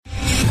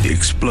the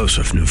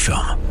explosive new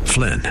film,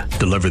 Flynn,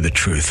 Deliver the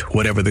Truth,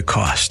 Whatever the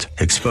Cost,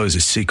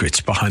 exposes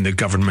secrets behind the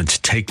government's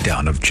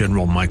takedown of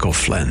General Michael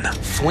Flynn.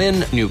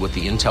 Flynn knew what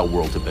the intel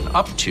world had been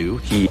up to.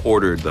 He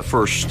ordered the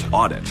first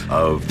audit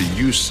of the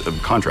use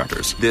of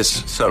contractors.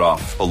 This set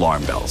off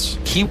alarm bells.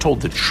 He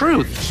told the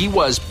truth. He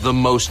was the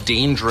most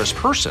dangerous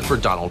person for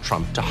Donald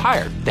Trump to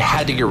hire. They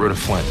had to get rid of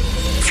Flynn.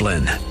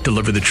 Flynn,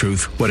 Deliver the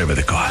Truth, Whatever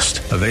the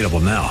Cost. Available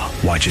now.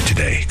 Watch it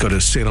today. Go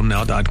to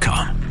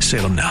salemnow.com.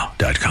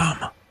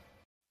 salemnow.com.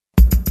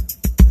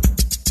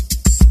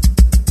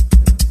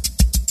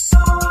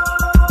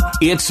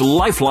 It's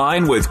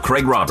Lifeline with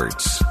Craig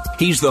Roberts.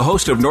 He's the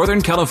host of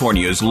Northern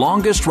California's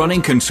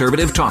longest-running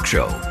conservative talk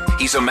show.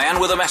 He's a man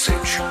with a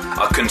message,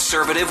 a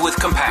conservative with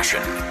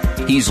compassion.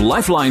 He's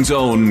Lifeline's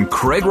own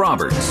Craig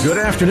Roberts. Good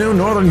afternoon,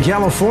 Northern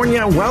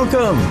California.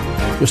 Welcome.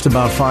 Just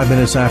about 5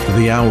 minutes after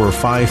the hour of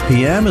 5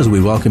 p.m. as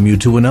we welcome you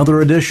to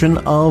another edition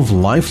of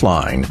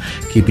Lifeline,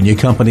 keeping you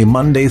company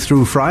Monday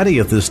through Friday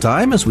at this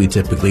time, as we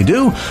typically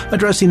do,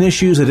 addressing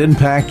issues that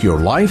impact your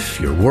life,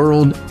 your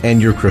world,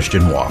 and your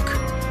Christian walk.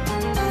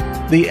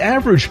 The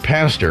average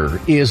pastor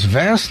is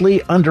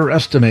vastly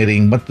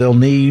underestimating what they'll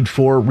need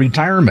for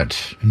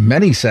retirement.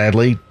 Many,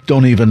 sadly,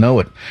 don't even know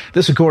it.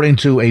 This according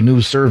to a new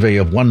survey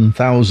of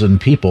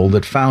 1,000 people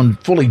that found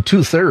fully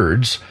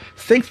two-thirds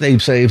think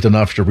they've saved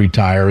enough to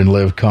retire and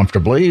live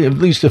comfortably, at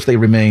least if they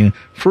remain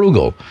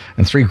frugal,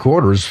 and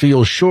three-quarters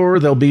feel sure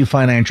they'll be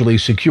financially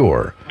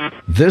secure.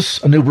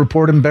 This, a new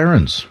report in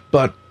Barron's.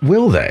 But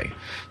will they?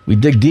 We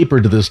dig deeper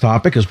into this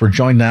topic as we're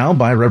joined now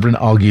by Reverend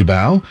Augie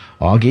Bao.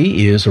 Augie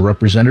is a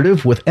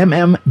representative with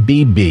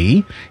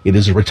MMBB. It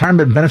is a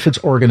retirement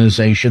benefits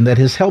organization that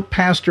has helped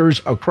pastors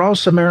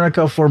across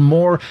America for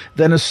more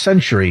than a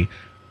century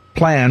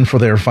plan for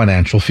their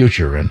financial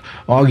future. And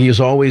Augie, is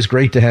always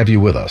great to have you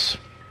with us.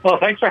 Well,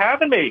 thanks for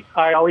having me.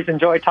 I always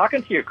enjoy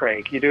talking to you,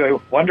 Craig. You do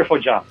a wonderful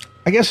job.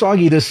 I guess,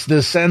 Augie,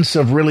 this sense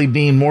of really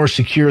being more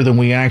secure than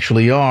we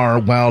actually are,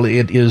 while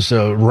it is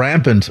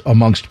rampant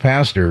amongst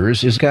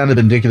pastors, is kind of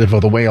indicative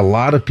of the way a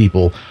lot of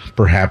people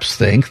perhaps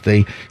think.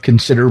 They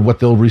consider what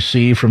they'll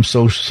receive from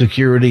Social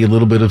Security, a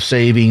little bit of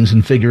savings,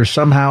 and figure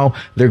somehow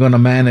they're going to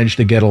manage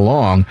to get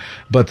along.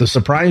 But the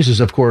surprises,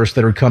 of course,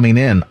 that are coming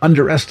in,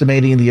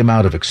 underestimating the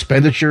amount of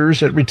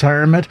expenditures at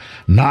retirement,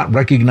 not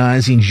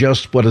recognizing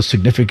just what a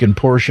significant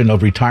portion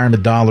of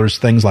retirement dollars,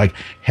 things like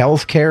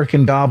health care,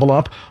 can gobble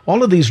up.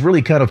 All of these really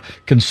kind of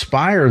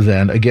conspire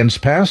then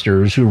against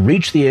pastors who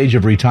reach the age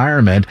of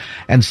retirement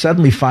and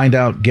suddenly find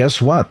out,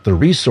 guess what? The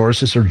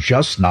resources are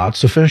just not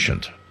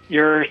sufficient.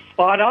 You're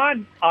spot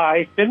on.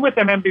 I've been with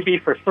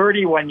MMBB for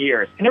 31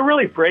 years, and it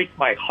really breaks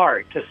my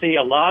heart to see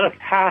a lot of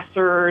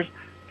pastors,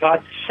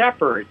 God's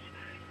shepherds,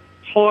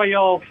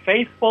 toil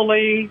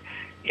faithfully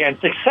and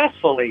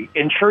successfully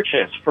in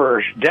churches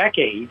for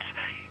decades,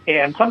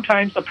 and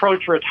sometimes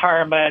approach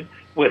retirement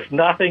with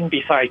nothing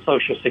besides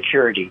Social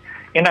Security.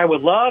 And I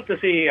would love to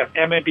see if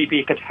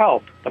MMBB could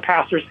help the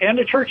pastors and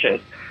the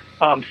churches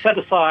set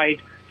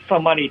aside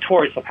some money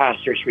towards the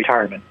pastor's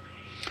retirement.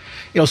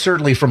 You know,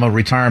 certainly from a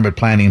retirement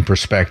planning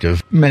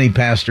perspective, many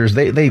pastors,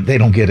 they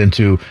don't get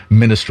into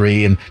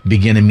ministry and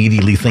begin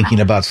immediately thinking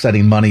about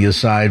setting money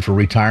aside for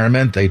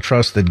retirement. They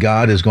trust that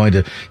God is going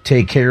to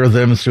take care of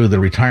them through the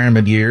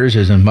retirement years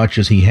as much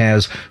as he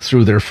has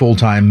through their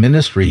full-time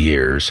ministry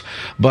years.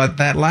 But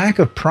that lack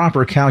of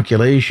proper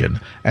calculation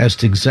as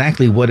to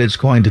exactly what it's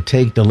going to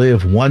take to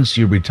live once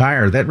you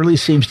retire, that really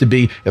seems to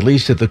be, at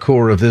least at the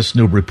core of this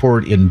new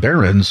report in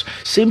Barron's,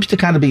 seems to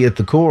kind of be at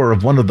the core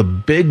of one of the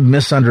big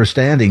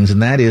misunderstandings,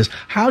 and that is,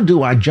 how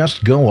do I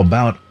just go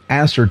about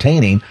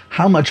ascertaining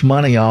how much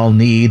money I'll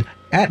need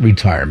at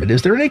retirement?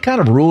 Is there any kind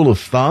of rule of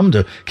thumb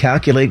to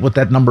calculate what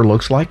that number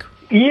looks like?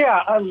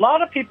 Yeah, a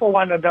lot of people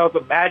want to know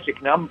the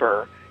magic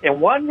number, and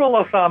one rule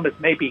of thumb is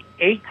maybe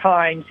 8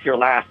 times your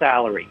last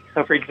salary.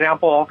 So, for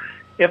example,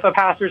 if a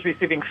pastor is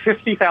receiving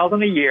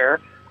 $50,000 a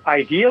year,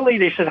 ideally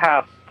they should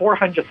have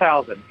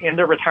 $400,000 in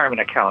their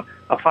retirement account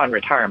upon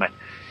retirement.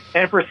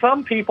 And for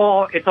some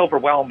people, it's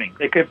overwhelming.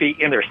 They could be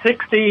in their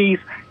 60s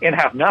and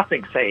have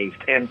nothing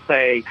saved and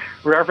say,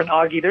 Reverend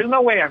Augie, there's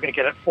no way I'm going to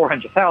get at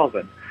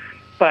 $400,000.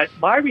 But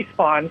my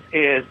response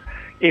is,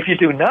 if you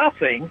do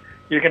nothing,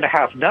 you're going to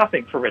have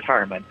nothing for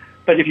retirement.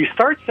 But if you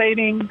start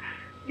saving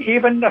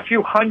even a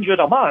few hundred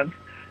a month,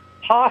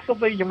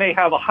 possibly you may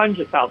have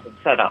 100,000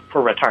 set up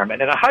for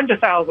retirement. And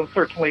 100,000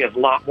 certainly is a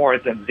lot more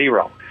than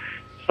zero.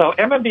 So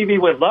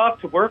MMBB would love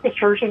to work with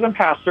churches and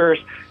pastors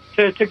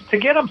to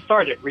get them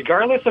started,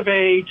 regardless of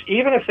age,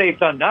 even if they've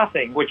done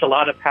nothing, which a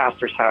lot of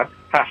pastors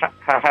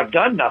have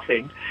done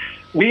nothing.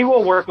 We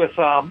will work with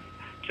them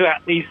to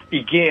at least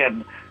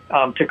begin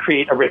to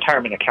create a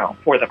retirement account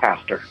for the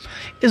pastor.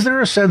 Is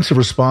there a sense of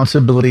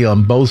responsibility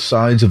on both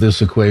sides of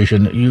this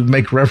equation? You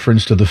make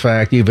reference to the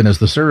fact, even as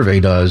the survey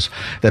does,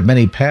 that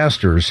many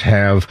pastors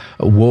have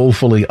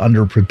woefully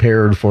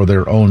underprepared for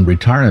their own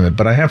retirement.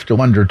 But I have to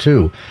wonder,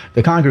 too,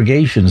 the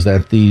congregations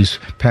that these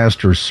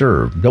pastors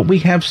serve, don't we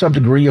have some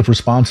degree of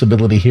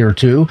responsibility here,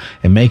 too,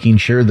 in making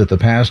sure that the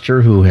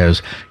pastor who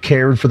has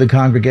cared for the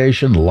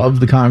congregation,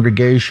 loved the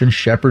congregation,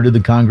 shepherded the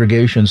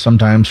congregation,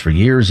 sometimes for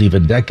years,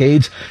 even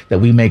decades, that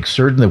we make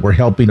certain that we're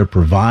helping to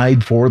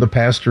provide for the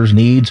pastor's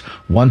needs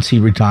once he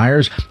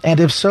retires? And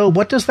if so,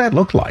 what does that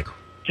look like?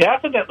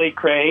 Definitely,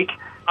 Craig.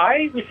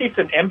 I received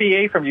an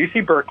MBA from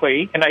UC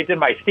Berkeley, and I did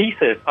my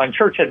thesis on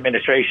church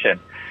administration.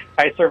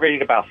 I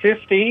surveyed about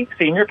 50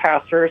 senior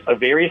pastors of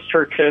various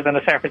churches in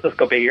the San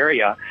Francisco Bay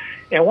Area.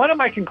 And one of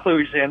my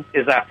conclusions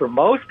is that for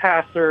most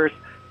pastors,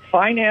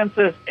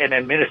 finances and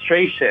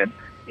administration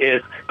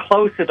is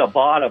close to the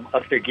bottom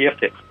of their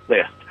gifted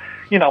list.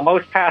 You know,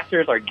 most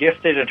pastors are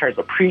gifted in terms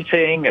of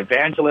preaching,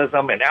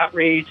 evangelism, and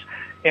outreach,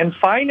 and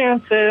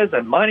finances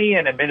and money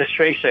and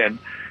administration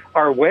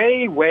are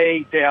way,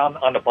 way down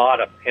on the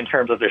bottom in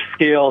terms of their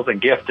skills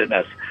and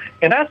giftedness.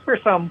 And that's where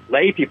some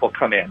lay people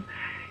come in.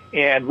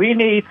 And we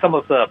need some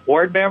of the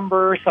board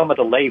members, some of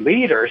the lay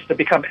leaders to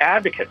become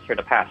advocates for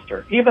the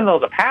pastor, even though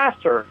the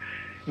pastor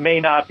may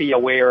not be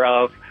aware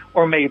of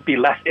or may be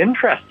less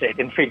interested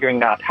in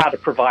figuring out how to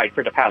provide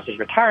for the pastor's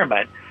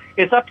retirement.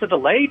 It's up to the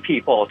lay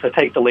people to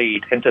take the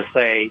lead and to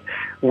say,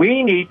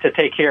 we need to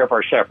take care of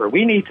our shepherd.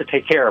 We need to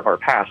take care of our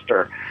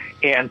pastor,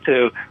 and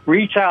to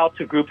reach out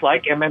to groups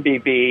like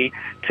MMBB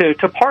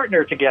to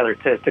partner together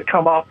to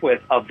come up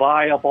with a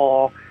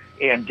viable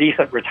and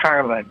decent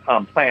retirement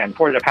plan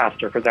for the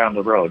pastor for down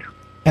the road.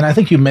 And I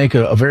think you make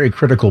a very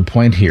critical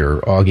point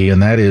here, Augie,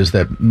 and that is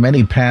that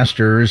many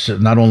pastors,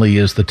 not only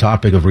is the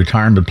topic of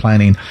retirement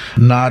planning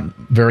not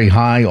very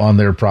high on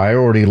their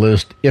priority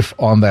list, if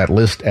on that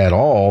list at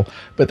all,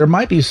 but there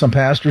might be some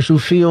pastors who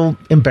feel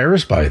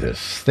embarrassed by this,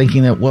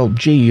 thinking that, well,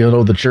 gee, you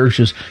know, the church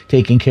is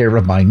taking care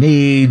of my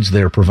needs.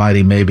 They're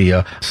providing maybe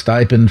a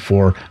stipend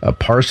for a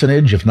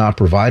parsonage. If not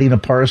providing a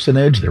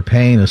parsonage, they're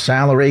paying a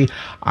salary.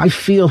 I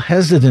feel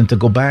hesitant to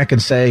go back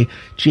and say,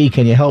 gee,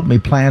 can you help me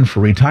plan for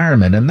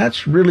retirement? And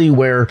that's really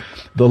where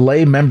the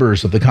lay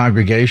members of the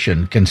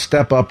congregation can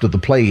step up to the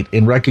plate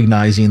in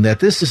recognizing that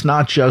this is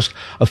not just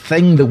a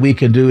thing that we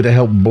can do to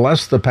help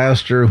bless the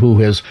pastor who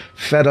has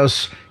fed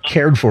us,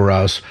 cared for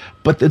us,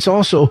 but it's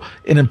also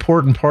an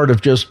important part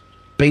of just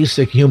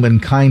basic human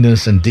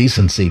kindness and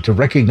decency to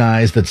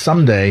recognize that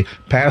someday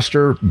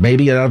pastor,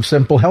 maybe out of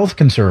simple health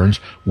concerns,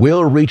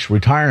 will reach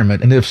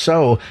retirement. And if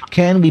so,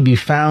 can we be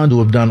found to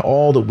have done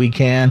all that we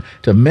can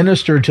to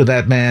minister to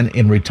that man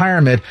in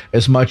retirement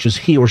as much as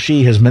he or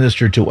she has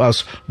ministered to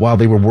us while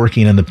they were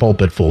working in the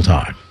pulpit full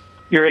time?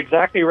 You're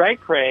exactly right,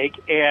 Craig.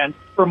 And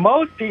for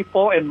most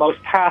people and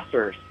most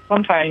pastors,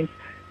 sometimes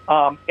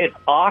it's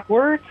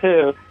awkward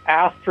to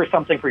ask for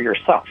something for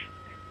yourself.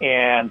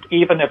 And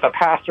even if a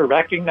pastor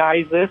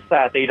recognizes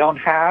that they don't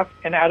have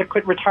an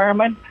adequate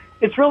retirement,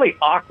 it's really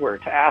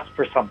awkward to ask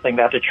for something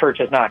that the church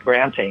is not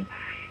granting.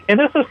 And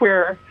this is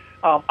where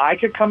I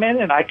could come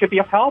in and I could be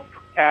of help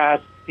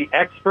as the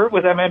expert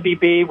with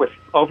MMBB with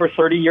over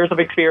 30 years of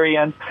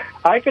experience.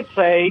 I could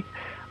say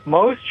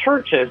most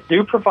churches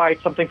do provide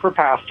something for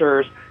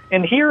pastors,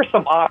 and here are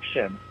some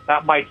options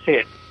that might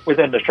fit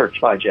within the church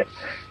budget.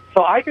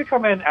 So I could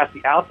come in as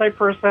the outside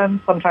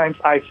person. Sometimes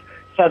I've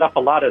set up a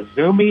lot of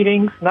Zoom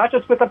meetings, not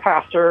just with the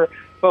pastor,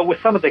 but with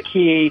some of the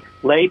key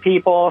lay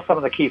people, some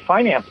of the key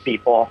finance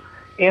people,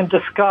 and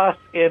discuss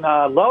in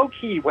a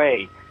low-key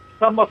way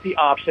some of the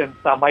options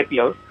that might be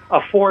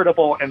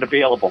affordable and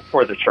available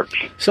for the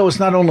church. So it's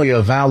not only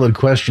a valid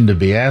question to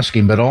be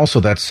asking, but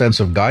also that sense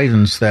of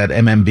guidance that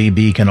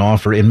MMBB can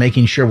offer in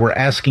making sure we're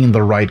asking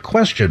the right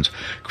questions.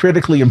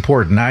 Critically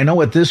important. Now, I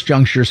know at this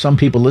juncture, some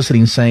people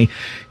listening say,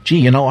 gee,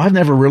 you know, I've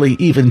never really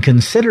even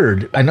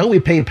considered, I know we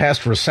pay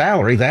pastor a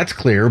salary, that's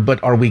clear,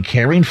 but are we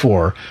caring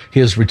for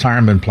his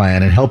retirement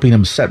plan and helping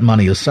him set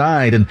money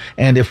aside?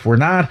 And if we're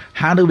not,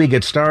 how do we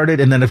get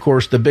started? And then, of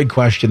course, the big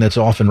question that's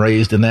often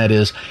raised, and that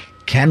is,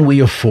 can we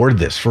afford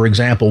this? For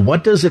example,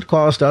 what does it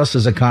cost us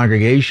as a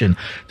congregation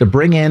to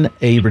bring in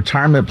a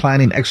retirement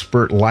planning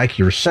expert like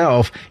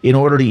yourself in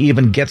order to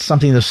even get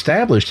something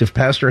established if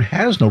pastor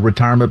has no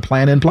retirement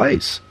plan in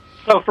place?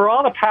 So for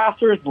all the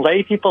pastors,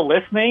 lay people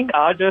listening,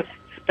 I'll just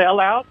spell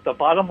out the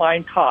bottom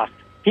line cost.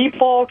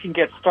 People can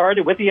get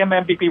started with the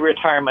MMBB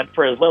retirement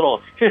for as little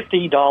as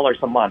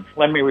 $50 a month.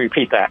 Let me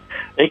repeat that.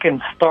 They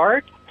can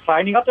start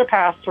signing up their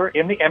pastor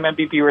in the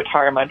MMBB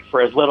retirement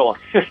for as little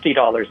as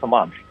 $50 a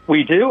month.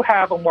 We do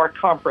have a more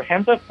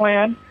comprehensive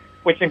plan,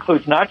 which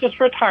includes not just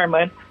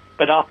retirement,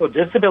 but also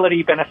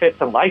disability benefits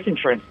and life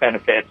insurance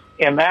benefits,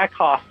 and that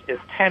cost is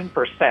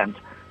 10%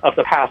 of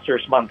the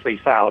pastor's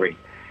monthly salary.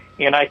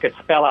 And I could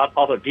spell out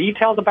all the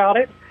details about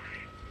it.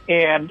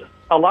 And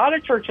a lot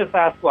of churches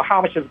ask, well,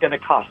 how much is it going to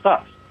cost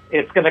us?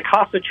 It's going to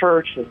cost the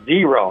church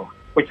zero,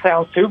 which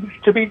sounds too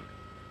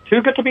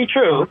good to be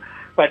true.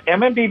 But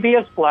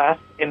MMBB is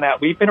blessed in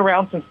that we've been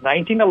around since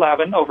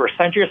 1911, over a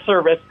century of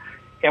service,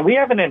 and we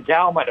have an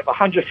endowment of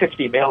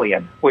 $150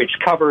 million, which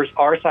covers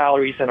our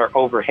salaries and our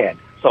overhead.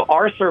 So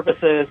our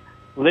services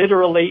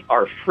literally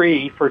are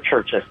free for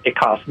churches. It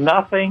costs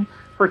nothing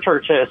for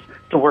churches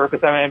to work with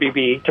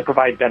MMBB to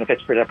provide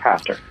benefits for their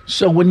pastor.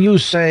 So when you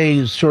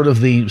say sort of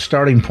the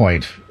starting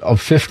point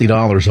of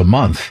 $50 a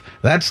month,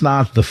 that's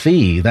not the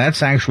fee.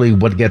 That's actually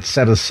what gets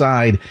set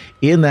aside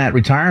in that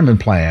retirement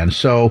plan.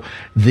 So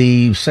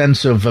the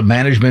sense of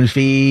management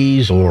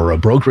fees or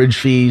brokerage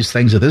fees,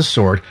 things of this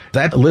sort,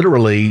 that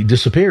literally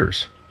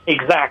disappears.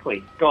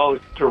 Exactly. Goes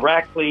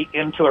directly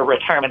into a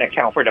retirement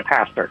account for the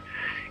pastor.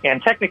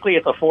 And technically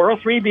it's a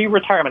 403B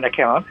retirement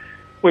account,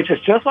 which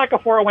is just like a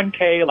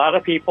 401k. A lot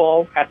of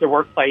people at their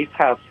workplace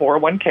have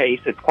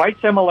 401ks. It's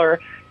quite similar,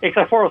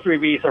 except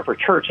 403Bs are for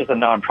churches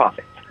and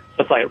nonprofits.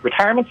 So it's like a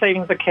retirement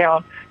savings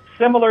account,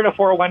 similar to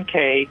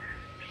 401k,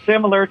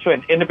 similar to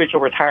an individual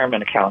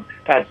retirement account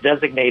that's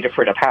designated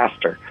for the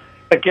pastor.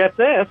 But get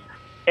this,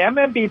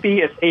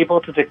 MMBB is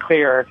able to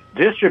declare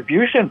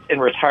distributions in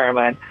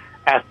retirement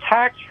as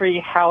tax-free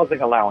housing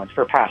allowance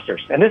for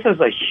pastors. And this is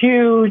a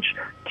huge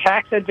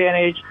tax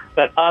advantage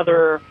that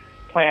other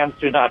plans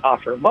do not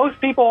offer.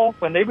 Most people,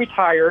 when they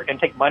retire and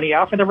take money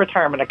out from their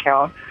retirement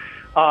account,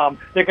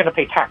 they're going to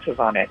pay taxes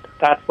on it.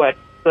 That's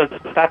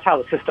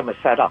how the system is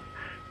set up.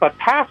 But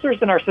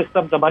pastors in our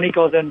system, the money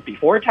goes in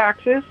before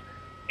taxes,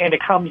 and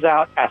it comes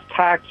out as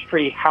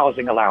tax-free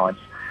housing allowance.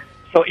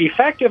 So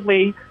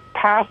effectively,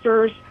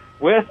 pastors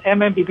with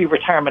MMBB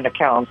retirement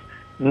accounts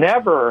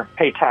never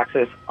pay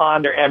taxes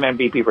on their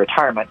MMBB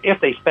retirement if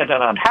they spend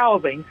it on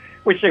housing,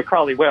 which they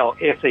probably will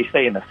if they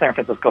stay in the San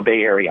Francisco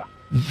Bay Area.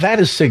 That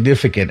is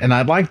significant, and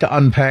I'd like to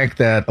unpack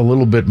that a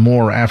little bit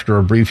more after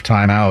a brief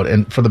time out.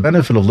 And for the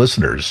benefit of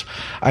listeners,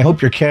 I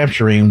hope you're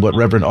capturing what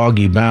Reverend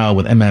Augie Bao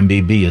with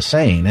MMBB is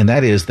saying, and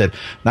that is that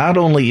not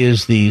only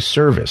is the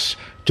service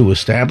to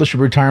establish a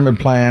retirement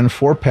plan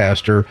for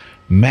pastor,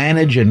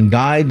 manage and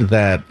guide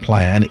that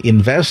plan,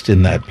 invest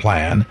in that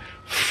plan,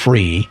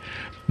 free,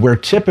 where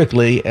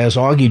typically, as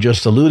Augie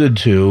just alluded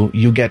to,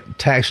 you get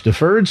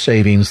tax-deferred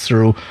savings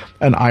through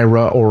an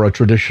IRA or a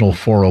traditional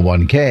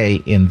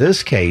 401k. In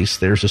this case,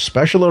 there's a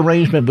special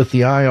arrangement with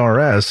the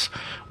IRS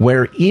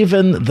where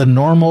even the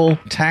normal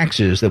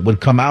taxes that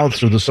would come out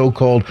through the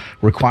so-called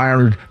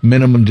required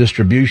minimum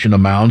distribution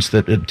amounts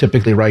that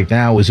typically right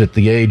now is at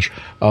the age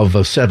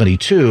of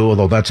 72,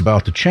 although that's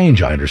about to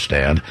change, I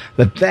understand,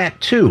 that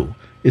too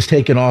is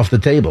taken off the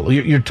table.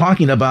 You're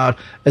talking about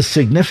a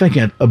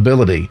significant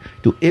ability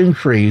to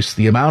increase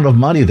the amount of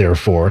money,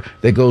 therefore,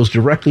 that goes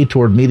directly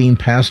toward meeting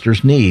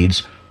pastors'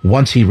 needs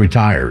once he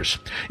retires.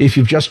 If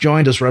you've just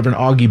joined us, Reverend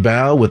Augie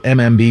Bao with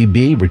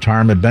MMBB,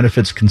 Retirement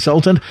Benefits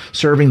Consultant,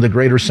 serving the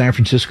greater San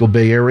Francisco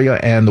Bay Area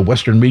and the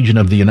western region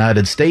of the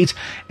United States.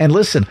 And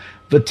listen,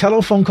 the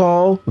telephone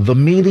call, the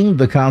meeting,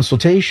 the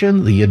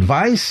consultation, the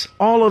advice,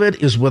 all of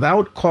it is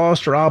without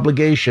cost or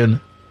obligation,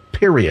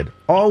 period.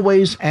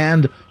 Always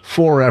and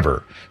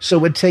forever.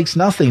 So it takes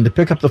nothing to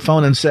pick up the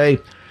phone and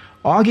say,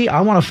 Augie, I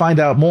want to find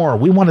out more.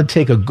 We want to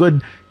take a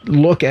good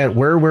look at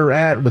where we're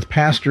at with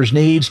pastors'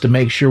 needs to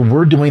make sure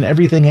we're doing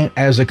everything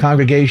as a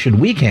congregation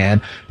we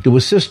can to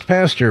assist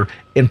pastor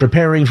in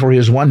preparing for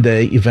his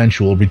one-day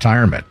eventual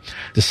retirement.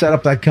 To set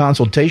up that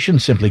consultation,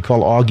 simply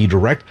call Augie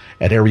direct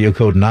at area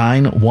code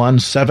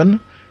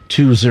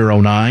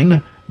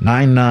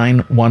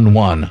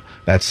 917-209-9911.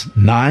 That's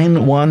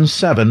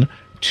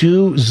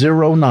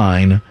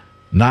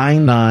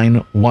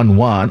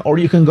 917-209-9911, or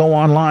you can go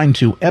online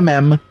to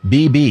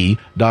mmbb.org.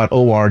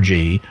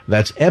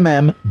 That's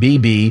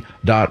mmbb.org.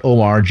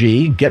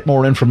 Get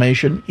more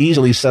information.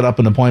 Easily set up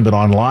an appointment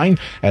online.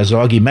 As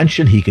Augie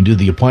mentioned, he can do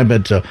the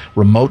appointment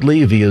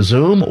remotely via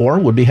Zoom, or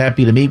would be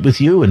happy to meet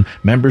with you and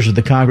members of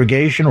the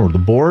congregation or the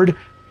board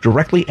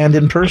directly and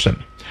in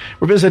person.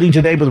 We're visiting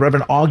today with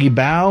Reverend Augie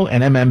Bao,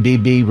 an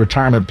MMBB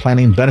Retirement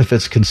Planning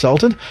Benefits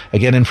Consultant.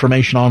 Again,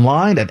 information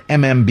online at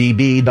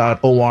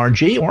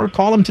mmbb.org, or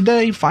call him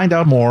today. Find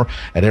out more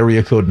at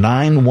area code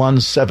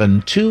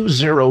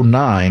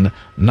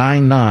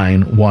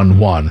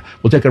 917-209-9911.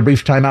 We'll take a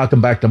brief time out,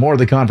 come back to more of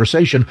the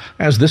conversation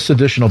as this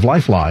edition of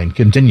Lifeline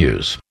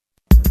continues.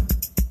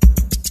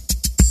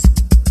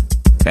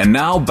 And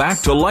now back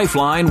to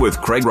Lifeline with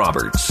Craig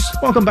Roberts.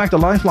 Welcome back to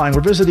Lifeline.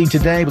 We're visiting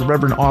today with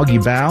Reverend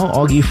Augie Bao.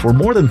 Augie, for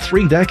more than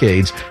 3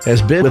 decades,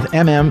 has been with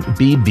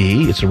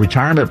MMBB. It's a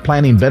retirement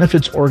planning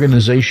benefits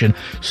organization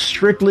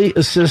strictly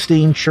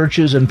assisting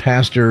churches and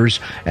pastors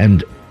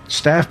and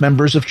staff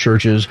members of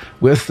churches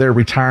with their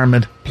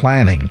retirement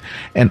planning.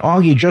 And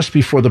Augie, just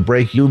before the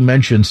break, you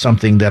mentioned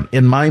something that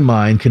in my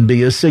mind can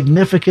be a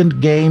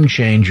significant game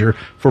changer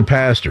for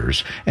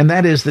pastors. And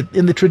that is that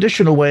in the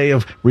traditional way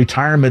of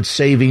retirement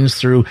savings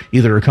through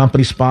either a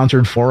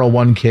company-sponsored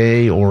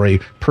 401k or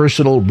a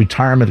personal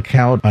retirement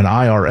account, an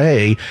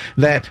IRA,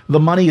 that the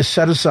money is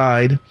set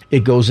aside,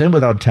 it goes in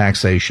without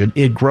taxation,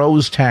 it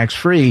grows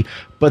tax-free,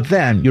 but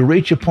then you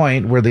reach a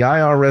point where the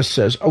IRS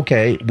says,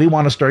 okay, we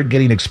want to start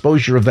getting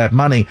exposure of that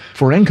money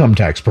for income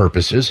tax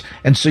purposes,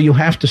 and so you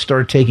have have to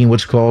start taking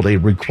what's called a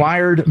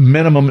required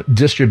minimum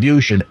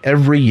distribution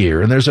every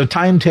year. And there's a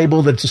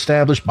timetable that's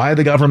established by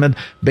the government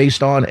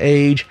based on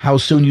age, how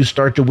soon you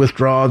start to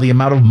withdraw, the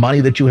amount of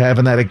money that you have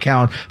in that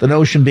account. The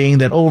notion being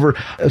that over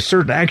a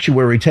certain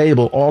actuary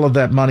table, all of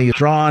that money is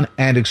drawn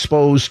and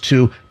exposed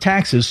to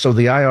taxes, so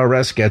the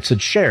IRS gets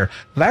its share.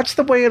 That's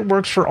the way it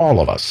works for all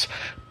of us.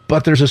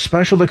 But there's a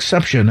special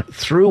exception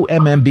through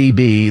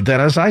MMBB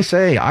that, as I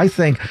say, I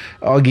think,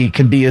 Augie,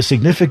 can be a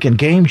significant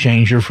game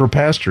changer for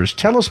pastors.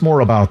 Tell us more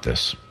about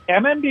this.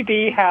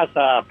 MMBB has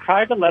a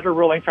private letter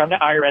ruling from the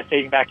IRS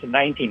dating back to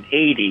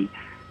 1980,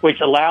 which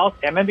allows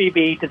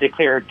MMBB to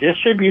declare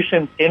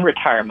distributions in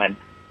retirement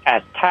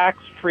as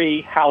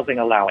tax-free housing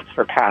allowance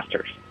for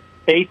pastors.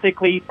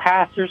 Basically,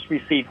 pastors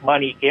receive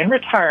money in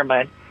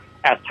retirement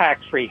as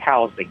tax-free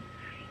housing.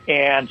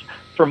 And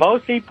for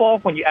most people,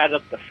 when you add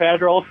up the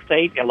federal,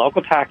 state, and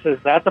local taxes,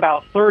 that's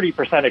about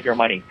 30% of your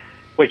money,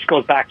 which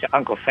goes back to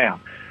Uncle Sam.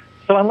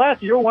 So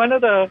unless you're one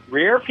of the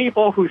rare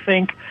people who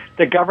think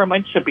the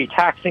government should be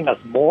taxing us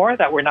more,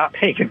 that we're not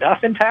paying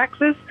enough in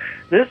taxes,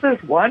 this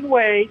is one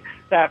way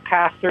that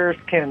pastors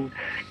can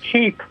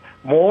keep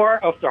more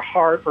of their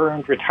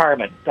hard-earned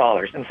retirement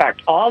dollars. In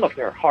fact, all of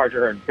their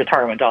hard-earned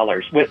retirement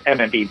dollars with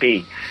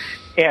MMBB.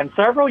 And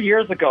several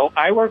years ago,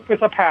 I worked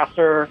with a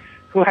pastor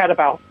who had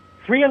about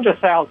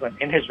 $300,000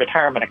 in his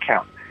retirement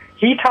account.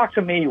 He talked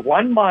to me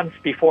 1 month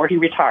before he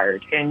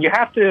retired, and you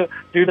have to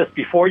do this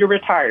before you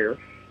retire.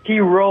 He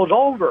rolled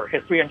over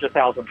his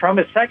 $300,000 from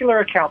his secular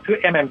account to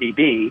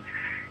MMBB,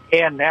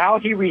 and now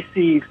he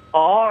receives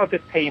all of his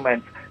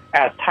payments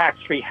as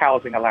tax-free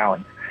housing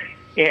allowance.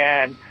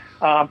 And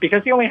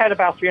because he only had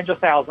about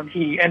 $300,000,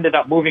 he ended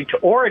up moving to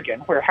Oregon,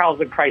 where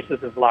housing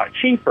prices is a lot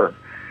cheaper.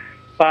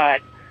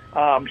 But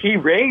he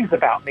raves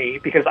about me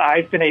because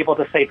I've been able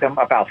to save him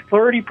about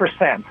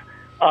 30%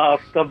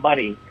 of the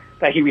money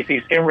that he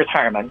receives in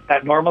retirement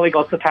that normally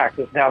goes to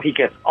taxes. Now he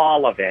gets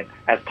all of it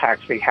as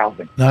tax-free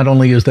housing. Not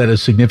only is that a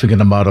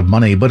significant amount of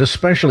money, but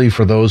especially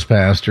for those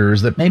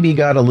pastors that maybe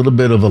got a little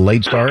bit of a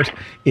late start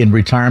in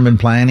retirement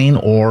planning,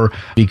 or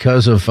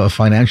because of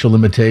financial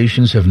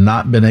limitations have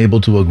not been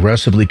able to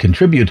aggressively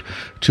contribute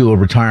to a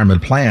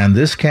retirement plan.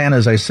 This can,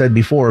 as I said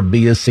before,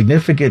 be a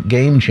significant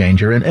game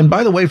changer. And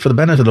by the way, for the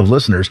benefit of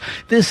listeners,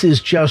 this is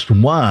just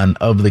one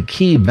of the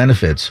key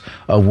benefits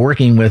of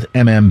working with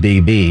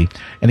MMBB.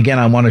 And again,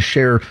 I want to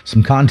share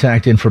some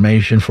contact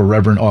information for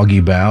Reverend Augie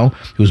Bao,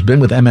 who's been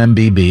with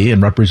MMBB and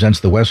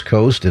represents the West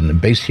Coast and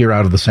based here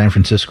out of the San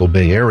Francisco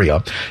Bay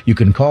Area. You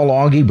can call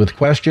Augie with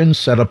questions,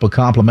 set up a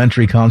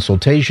complimentary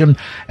consultation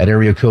at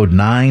area code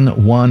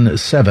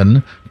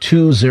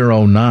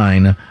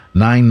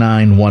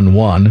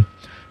 917-209-9911.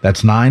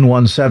 That's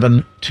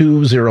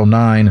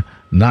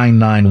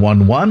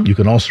 917-209-9911. You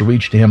can also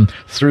reach to him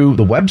through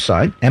the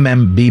website,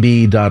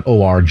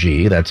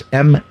 mmbb.org. That's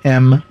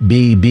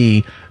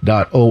mmbb.org.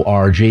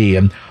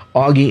 And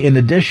Augie, in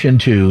addition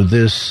to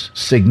this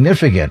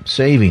significant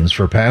savings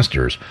for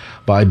pastors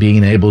by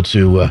being able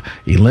to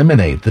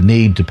eliminate the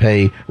need to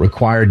pay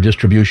required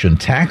distribution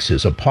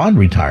taxes upon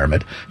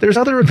retirement, there's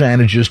other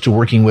advantages to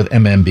working with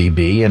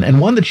MMBB,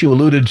 and one that you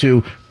alluded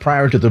to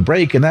prior to the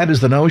break, and that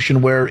is the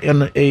notion where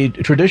in a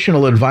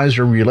traditional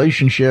advisor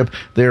relationship,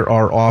 there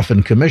are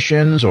often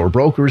commissions or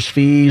broker's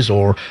fees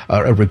or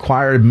a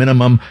required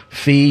minimum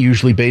fee,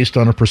 usually based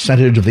on a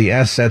percentage of the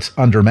assets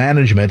under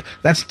management.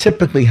 That's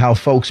typically how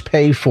folks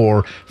pay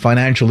for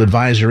financial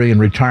advisory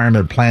and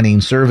retirement planning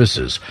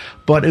services.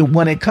 But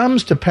when it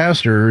comes to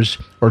pastors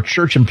or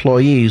church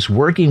employees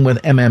working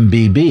with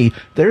MMBB,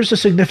 there's a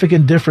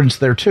significant difference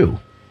there too.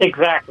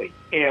 Exactly.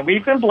 And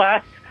we've been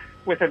blessed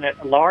with a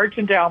large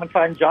endowment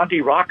fund. John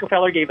D.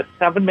 Rockefeller gave us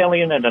 $7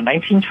 million in the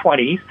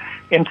 1920s,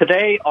 and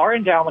today our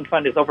endowment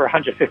fund is over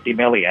 $150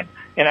 million.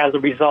 And as a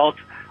result,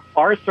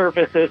 our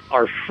services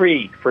are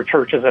free for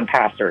churches and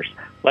pastors.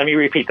 Let me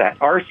repeat that.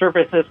 Our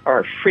services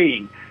are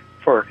free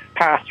for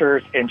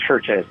pastors and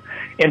churches.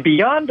 And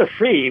beyond the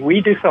free,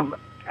 we do some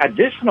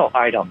additional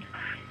items.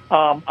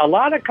 A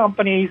lot of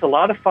companies, a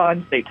lot of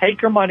funds, they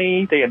take your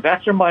money, they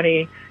invest your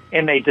money,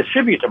 and they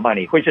distribute the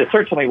money, which is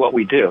certainly what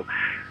we do.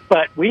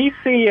 But we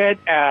see it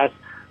as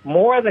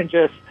more than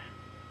just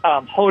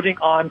holding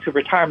on to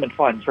retirement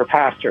funds for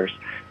pastors.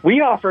 We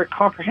offer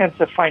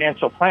comprehensive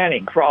financial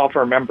planning for all of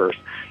our members.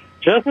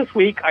 Just this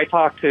week, I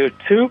talked to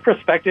 2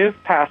 prospective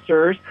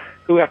pastors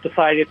who have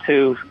decided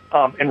to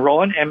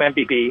enroll in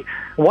MMBB.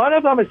 One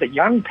of them is a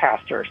young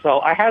pastor, so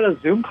I had a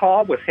Zoom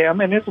call with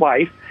him and his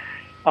wife.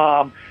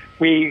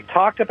 We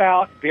talked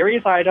about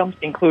various items,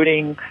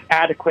 including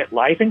adequate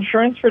life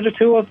insurance for the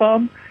 2 of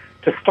them,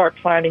 to start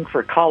planning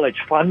for college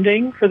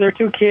funding for their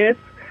 2 kids.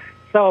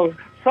 So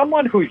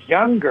someone who's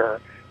younger,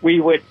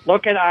 we would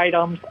look at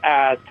items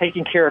as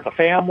taking care of the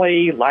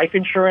family, life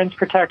insurance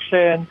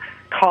protection,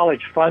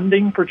 college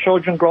funding for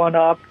children growing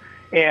up,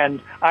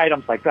 and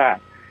items like that.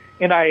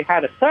 And I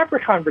had a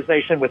separate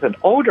conversation with an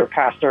older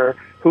pastor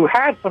who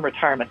had some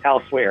retirement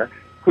elsewhere,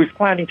 who's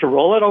planning to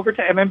roll it over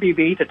to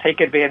MMBB to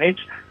take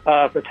advantage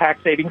of the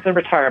tax savings in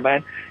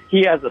retirement.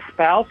 He has a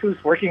spouse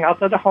who's working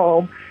outside the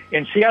home,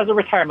 and she has a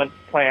retirement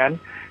plan.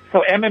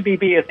 So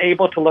MMBB is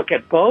able to look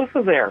at both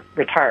of their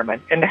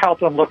retirement and help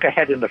them look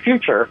ahead in the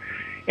future.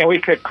 And we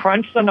could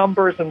crunch the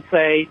numbers and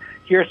say,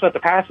 here's what the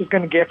pastor's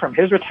going to get from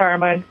his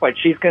retirement, what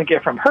she's going to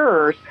get from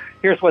hers,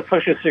 here's what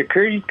Social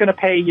Security is going to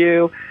pay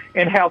you,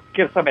 and help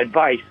give some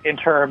advice in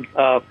terms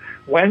of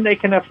when they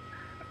can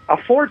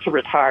afford to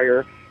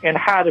retire and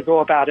how to go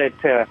about it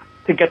to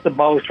get the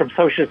most from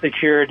Social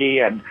Security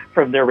and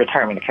from their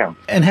retirement account.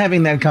 And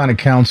having that kind of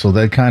counsel,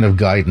 that kind of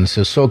guidance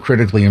is so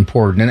critically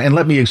important. And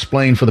let me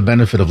explain for the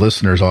benefit of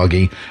listeners,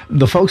 Augie,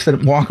 the folks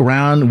that walk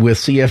around with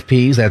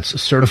CFPs,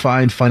 that's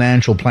Certified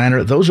Financial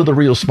Planner, those are the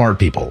real smart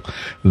people.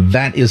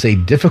 That is a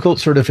difficult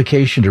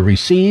certification to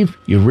receive.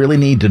 You really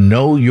need to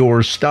know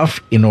your stuff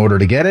in order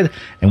to get it.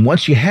 And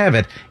once you have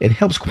it, it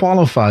helps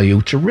qualify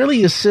you to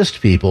really assist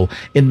people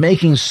in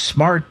making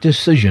smart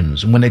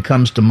decisions when it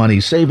comes to money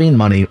saving,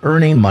 money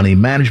earning, money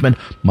management,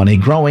 money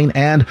growing,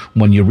 and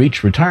when you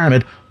reach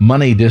retirement,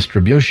 money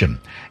distribution.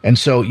 And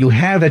so you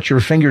have at your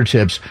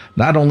fingertips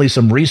not only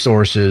some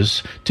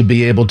resources to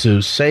be able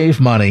to save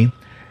money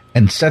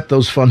and set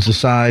those funds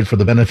aside for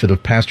the benefit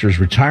of pastors'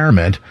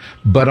 retirement,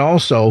 but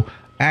also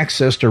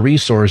access to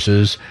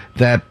resources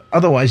that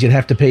otherwise you'd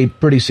have to pay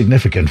pretty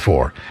significant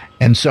for.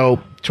 And so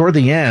toward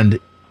the end,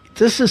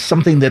 this is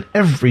something that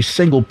every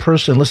single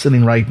person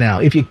listening right now,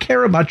 if you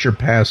care about your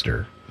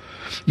pastor,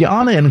 you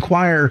ought to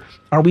inquire,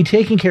 are we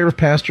taking care of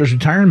pastors'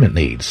 retirement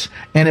needs?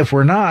 And if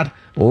we're not,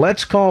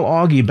 let's call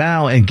Augie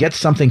Bao and get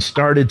something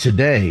started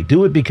today.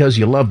 Do it because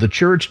you love the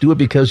church. Do it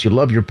because you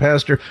love your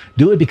pastor.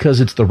 Do it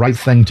because it's the right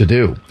thing to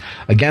do.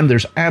 Again,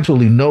 there's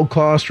absolutely no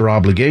cost or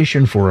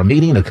obligation for a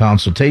meeting, a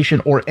consultation,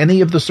 or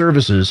any of the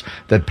services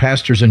that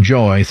pastors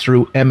enjoy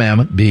through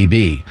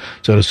MMBB.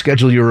 So to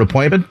schedule your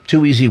appointment,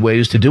 two easy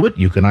ways to do it.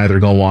 You can either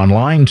go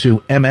online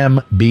to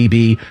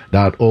mmbb.org.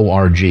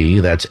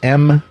 That's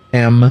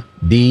mmbb.org,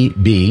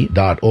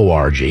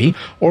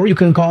 or you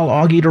can call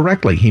Augie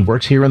directly. He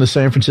works here in the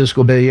San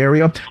Francisco Bay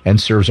Area and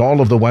serves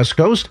all of the West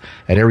Coast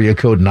at area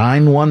code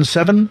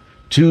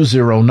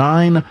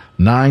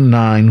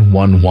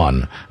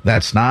 917-209-9911.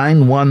 That's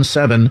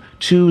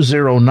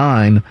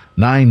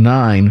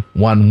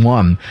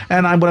 917-209-9911.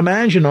 And I would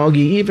imagine, Augie,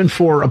 even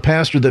for a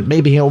pastor that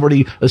maybe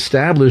already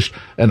established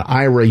an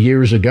IRA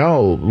years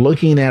ago,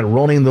 looking at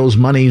rolling those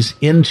monies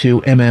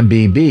into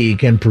MMBB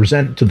can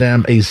present to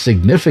them a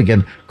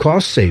significant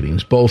cost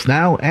savings, both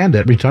now and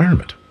at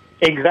retirement.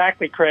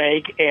 Exactly,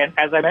 Craig. And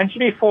as I mentioned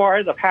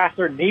before, the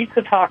pastor needs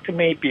to talk to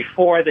me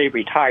before they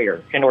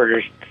retire in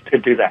order to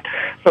do that.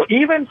 So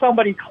even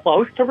somebody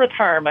close to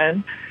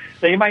retirement,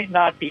 they might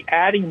not be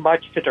adding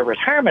much to the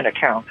retirement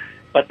account,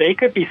 but they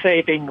could be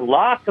saving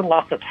lots and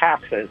lots of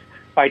taxes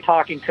by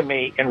talking to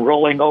me and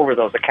rolling over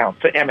those accounts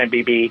to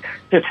MMBB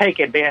to take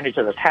advantage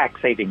of the tax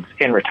savings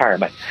in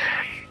retirement.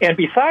 And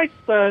besides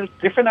the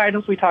different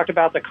items we talked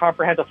about, the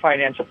comprehensive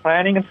financial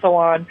planning and so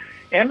on,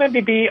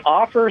 MMBB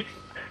offers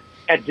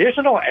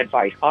additional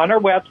advice on our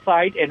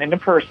website and in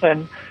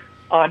person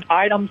on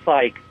items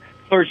like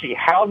clergy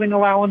housing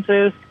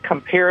allowances,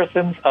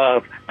 comparisons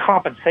of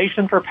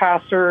compensation for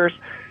pastors.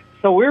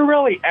 So we're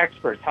really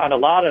experts on a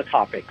lot of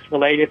topics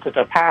related to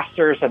the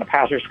pastors and the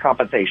pastors'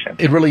 compensation.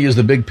 It really is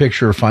the big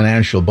picture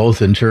financial,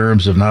 both in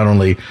terms of not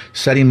only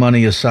setting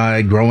money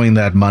aside, growing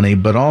that money,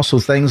 but also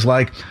things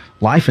like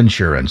life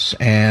insurance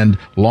and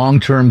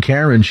long-term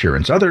care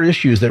insurance, other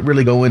issues that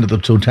really go into the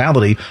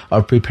totality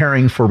of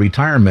preparing for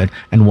retirement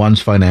and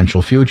one's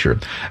financial future.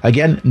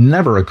 Again,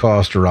 never a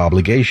cost or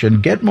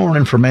obligation. Get more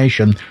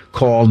information.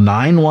 Call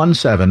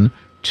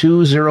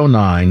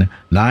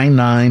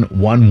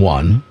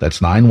 917-209-9911.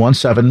 That's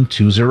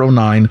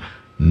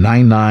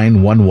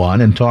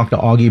 917-209-9911 and talk to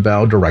Augie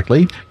Bao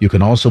directly. You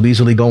can also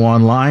easily go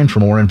online for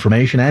more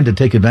information and to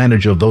take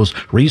advantage of those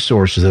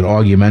resources that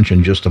Augie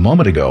mentioned just a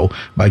moment ago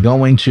by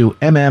going to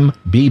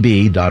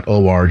mmbb.org.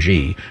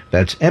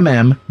 That's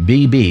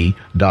mmbb.org.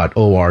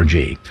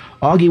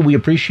 Augie, we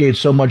appreciate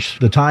so much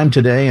the time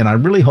today, and I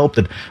really hope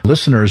that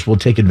listeners will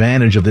take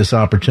advantage of this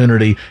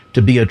opportunity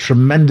to be a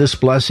tremendous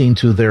blessing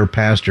to their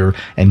pastor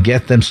and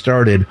get them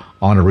started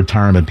on a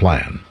retirement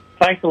plan.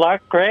 Thanks a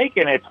lot, Greg,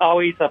 and it's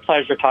always a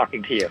pleasure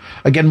talking to you.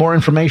 Again, more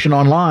information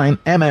online,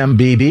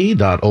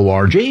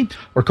 mmbb.org,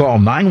 or call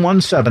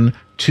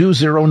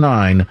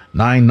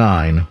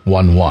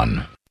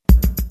 917-209-9911.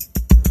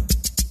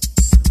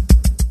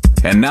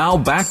 And now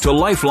back to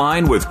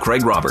Lifeline with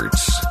Craig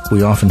Roberts.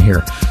 We often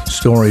hear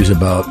stories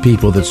about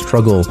people that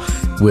struggle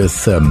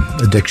with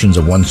addictions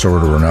of one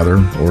sort or another,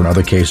 or in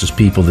other cases,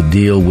 people that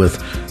deal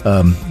with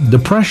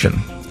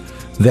depression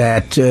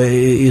that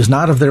is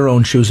not of their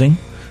own choosing,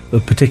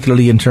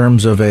 particularly in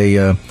terms of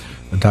a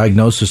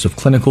diagnosis of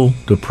clinical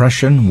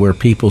depression, where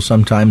people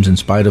sometimes, in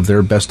spite of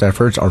their best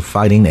efforts, are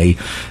fighting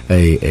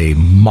a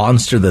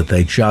monster that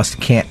they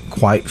just can't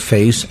quite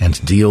face and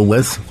deal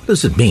with. What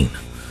does it mean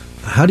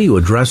How do you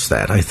address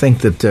that? I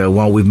think that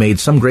while we've made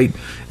some great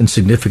and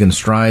significant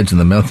strides in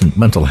the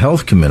mental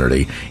health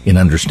community in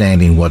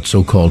understanding what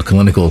so-called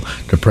clinical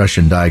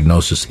depression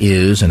diagnosis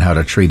is and how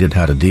to treat it,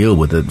 how to deal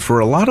with it, for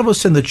a lot of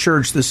us in the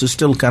church, this is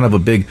still kind of a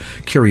big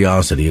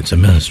curiosity. It's a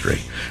ministry.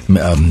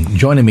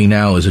 Joining me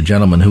now is a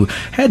gentleman who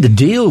had to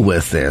deal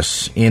with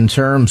this in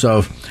terms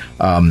of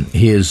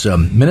his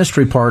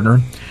ministry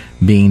partner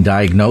being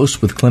diagnosed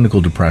with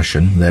clinical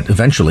depression that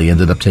eventually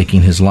ended up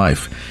taking his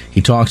life. He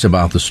talks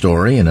about the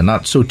story and a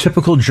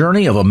not-so-typical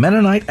journey of a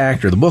Mennonite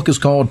actor. The book is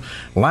called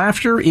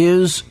Laughter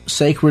is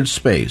Sacred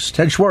Space.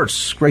 Ted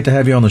Schwartz, great to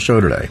have you on the show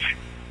today.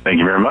 Thank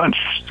you very much.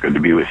 It's good to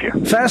be with you.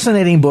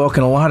 Fascinating book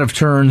and a lot of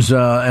turns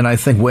and I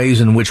think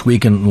ways in which we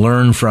can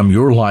learn from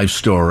your life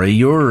story.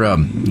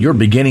 Your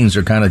beginnings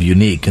are kind of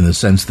unique in the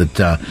sense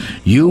that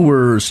you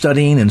were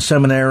studying in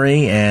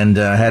seminary and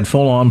had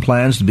full-on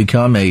plans to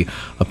become a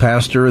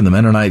pastor in the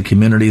Mennonite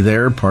community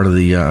there, part of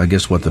the,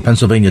 the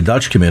Pennsylvania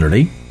Dutch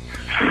community.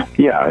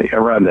 Yeah,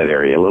 around that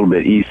area, a little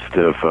bit east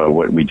of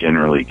what we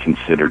generally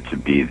consider to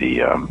be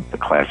the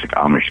classic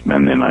Amish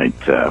Mennonite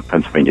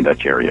Pennsylvania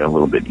Dutch area, a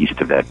little bit east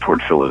of that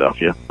toward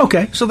Philadelphia.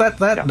 Okay, so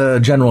that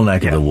general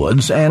neck of the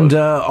woods. And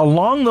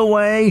along the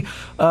way,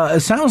 it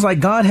sounds like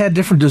God had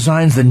different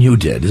designs than you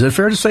did. Is it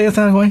fair to say it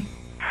that way?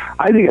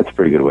 I think that's a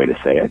pretty good way to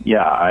say it.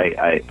 Yeah,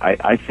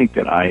 I think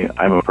that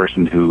I'm a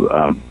person who...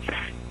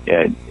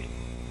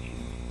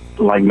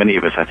 like many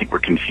of us, I think we're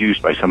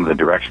confused by some of the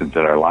directions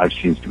that our lives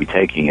seems to be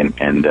taking,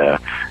 and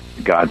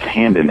God's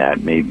hand in that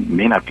may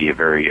not be a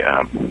very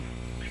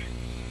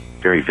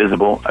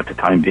visible at the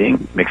time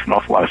being. Makes an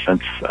awful lot of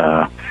sense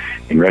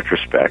in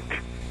retrospect.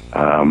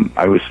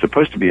 I was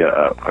supposed to be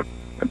a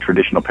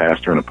traditional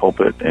pastor in a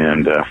pulpit,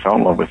 and fell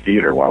in love with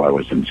theater while I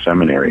was in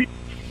seminary.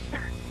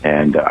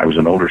 And I was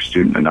an older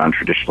student, a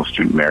non-traditional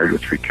student, married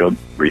with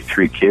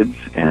three kids,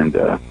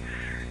 and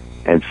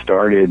had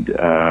started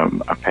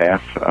a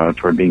path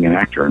toward being an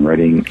actor and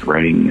writing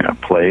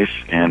plays.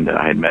 And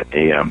I had met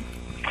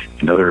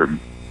another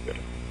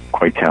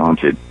quite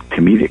talented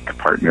comedic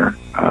partner,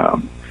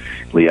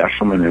 Lee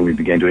Eshelman, and we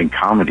began doing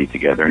comedy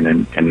together,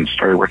 and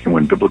started working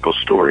on biblical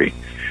story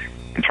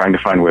and trying to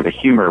find where the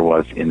humor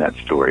was in that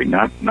story.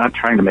 Not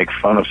trying to make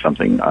fun of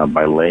something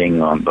by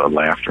laying on the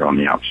laughter on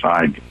the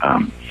outside.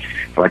 I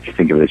like to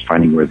think of it as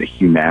finding where the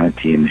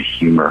humanity and the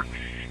humor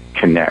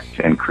connect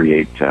and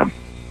create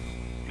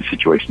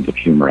situations of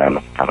humor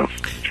out of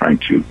trying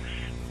to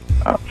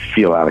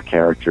feel out a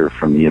character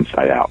from the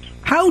inside out.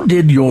 How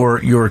did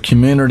your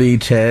community,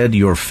 Ted,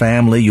 your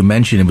family, you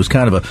mentioned it was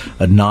kind of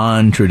a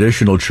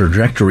non-traditional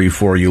trajectory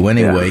for you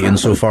anyway,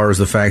 insofar as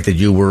the fact that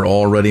you were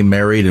already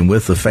married and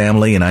with the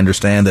family, and I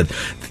understand that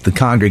the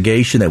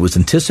congregation that was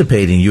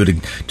anticipating you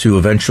to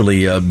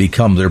eventually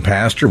become their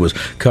pastor was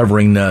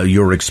covering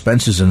your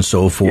expenses and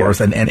so forth,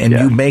 and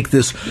you make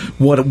this,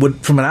 what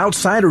would, from an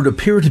outsider, would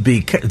appear to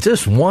be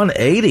just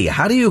 180.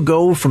 How do you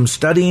go from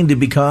studying to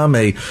become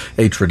a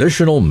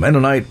traditional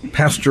Mennonite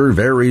pastor,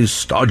 very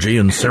stodgy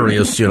and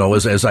serious,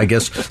 as I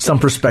guess some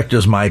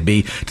perspectives might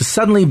be, to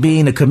suddenly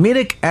being a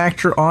comedic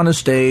actor on a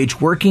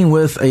stage, working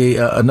with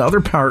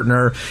another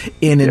partner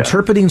in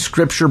interpreting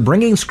Scripture,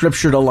 bringing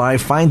Scripture to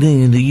life,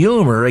 finding the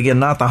humor, again,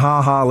 not the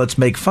ha-ha, let's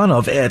make fun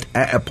of it,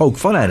 poke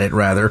fun at it,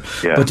 rather,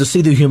 but to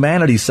see the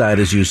humanity side,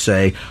 as you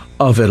say,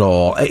 of it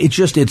all.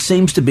 It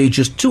seems to be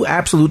just two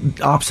absolute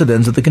opposite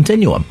ends of the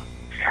continuum.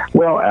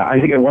 Well,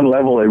 I think at one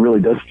level it really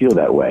does feel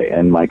that way,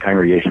 and my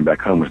congregation back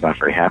home was not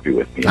very happy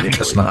with me initially. I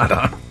guess not,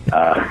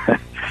 huh?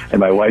 And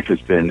my wife has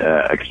been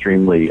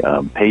extremely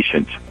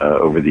patient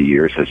over the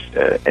years.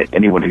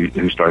 Anyone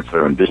who starts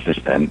their own business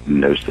then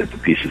knows that the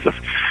pieces of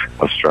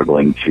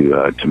struggling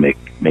to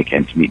make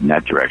ends meet in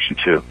that direction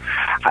too.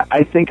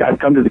 I think I've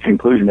come to the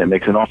conclusion that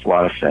makes an awful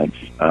lot of sense,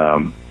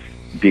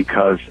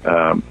 because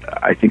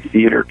I think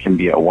theater can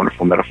be a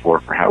wonderful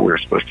metaphor for how we're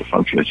supposed to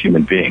function as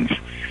human beings.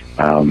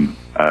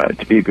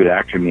 To be a good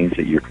actor means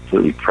that you're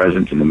completely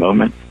present in the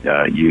moment.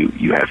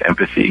 You have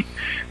empathy.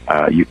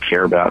 You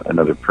care about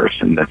another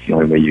person. That's the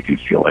only way you can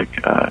feel like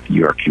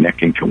you are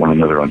connecting to one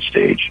another on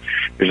stage.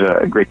 There's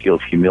a great deal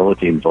of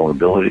humility and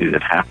vulnerability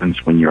that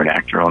happens when you're an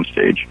actor on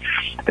stage,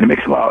 and it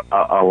makes a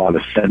lot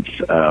of sense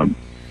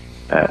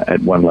at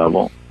one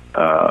level.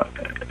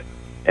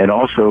 And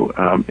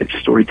also, it's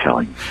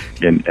storytelling,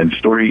 and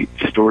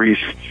stories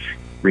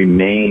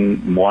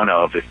remain one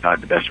of, if not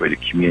the best way to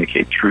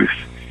communicate truth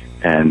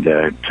and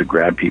to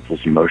grab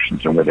people's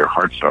emotions and where their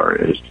hearts are,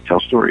 is to tell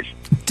stories.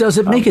 Does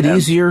it make it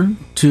easier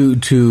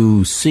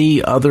to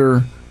see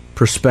other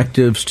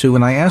perspectives too?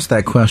 And I ask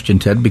that question,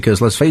 Ted, because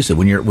let's face it,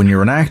 when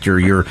you're an actor,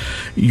 you're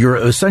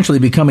essentially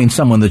becoming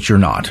someone that you're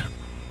not,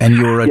 and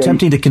you're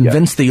attempting to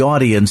convince the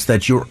audience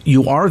that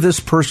you are this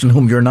person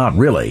whom you're not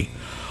really.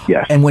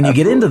 Yes, and when you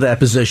get into that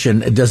position,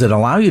 does it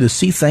allow you to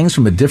see things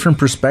from a different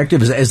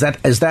perspective? Is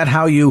that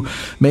how you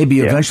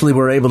maybe eventually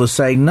were able to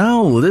say,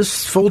 no,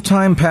 this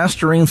full-time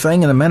pastoring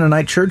thing in a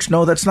Mennonite church,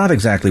 no, that's not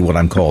exactly what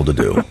I'm called to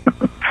do?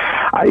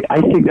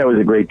 I think that was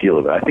a great deal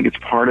of it. I think it's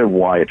part of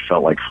why it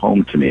felt like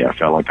home to me. I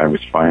felt like I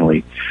was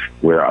finally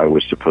where I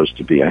was supposed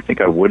to be. I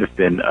think I would have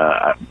been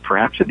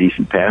perhaps a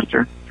decent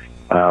pastor,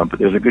 but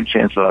there's a good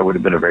chance that I would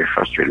have been a very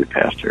frustrated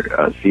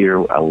pastor. Theater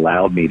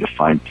allowed me to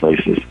find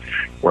places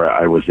where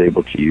I was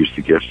able to use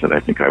the gifts that I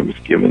think I was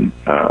given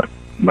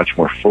much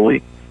more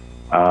fully.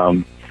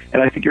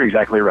 And I think you're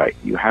exactly right.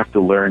 You have to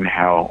learn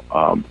how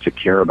to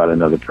care about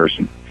another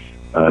person,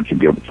 to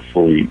be able to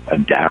fully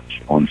adapt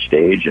on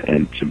stage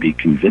and to be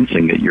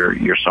convincing that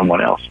you're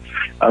someone else.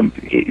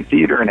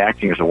 Theater and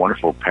acting is a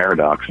wonderful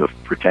paradox of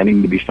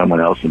pretending to be someone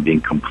else and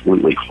being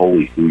completely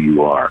wholly who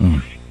you are.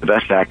 The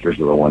best actors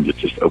are the ones that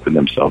just open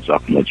themselves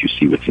up and let you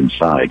see what's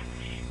inside.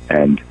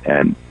 And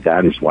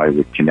that is why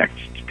we connect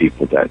to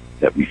people that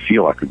we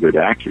feel like are good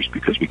actors,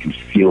 because we can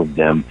feel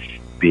them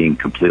being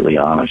completely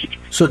honest.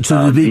 So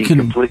to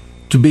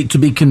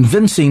be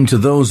convincing to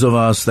those of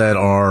us that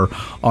are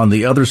on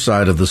the other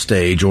side of the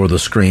stage or the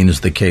screen,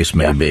 as the case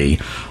may be,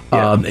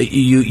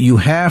 you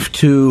have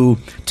to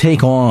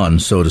take on,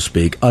 so to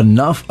speak,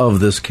 enough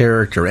of this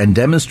character and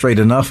demonstrate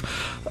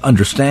enough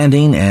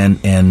understanding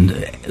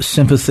and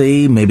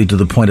sympathy, maybe to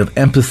the point of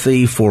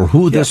empathy for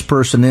who this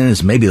person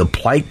is, maybe the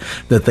plight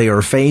that they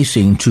are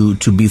facing, to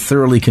be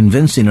thoroughly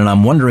convincing. And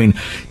I'm wondering,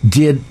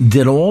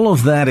 did all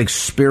of that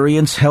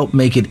experience help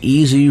make it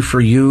easy for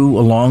you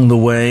along the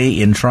way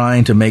in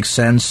trying to make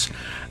sense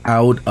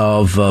out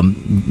of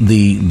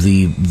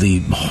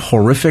the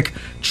horrific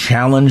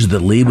challenge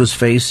that Lee was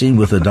facing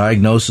with a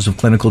diagnosis of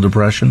clinical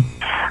depression?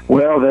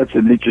 Well, that's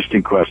an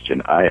interesting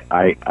question.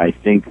 I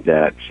think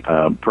that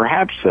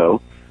perhaps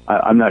so.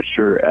 I'm not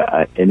sure.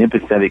 An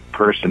empathetic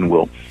person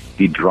will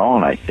be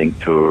drawn, I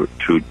think, to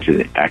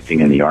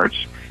acting in the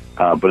arts,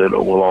 but it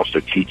will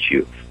also teach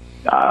you.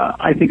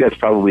 I think that's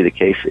probably the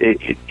case.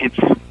 It's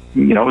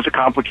it was a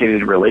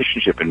complicated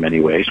relationship in many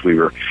ways. We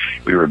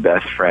were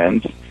best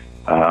friends.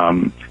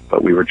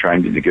 But we were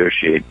trying to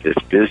negotiate this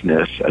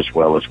business as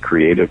well as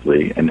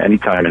creatively. And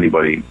anytime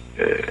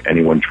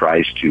anyone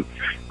tries to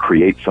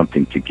create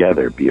something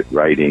together, be it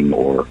writing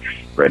or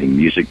writing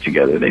music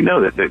together, they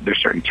know that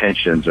there's certain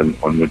tensions on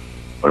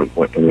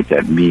what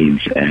that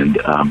means. And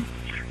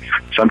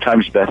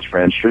sometimes best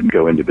friends shouldn't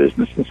go into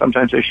business, and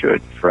sometimes they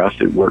should. For us,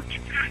 it worked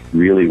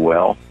really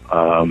well,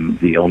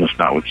 the illness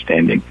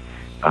notwithstanding.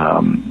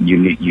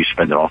 You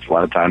spend an awful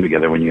lot of time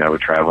together when you have a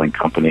traveling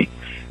company.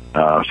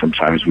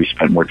 Sometimes we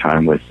spent more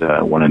time with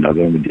one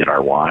another than we did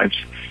our wives.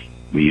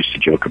 We used to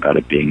joke about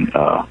it being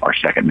our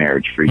second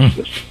marriage for each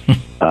of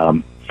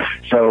us.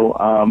 So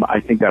I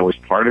think that was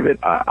part of it.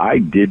 I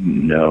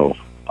didn't know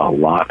a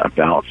lot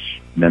about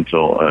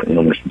mental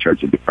illness in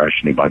terms of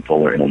depression and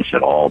bipolar illness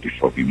at all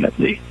before we met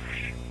Lee.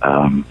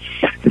 And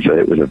so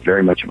it was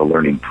very much of a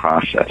learning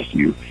process.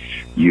 You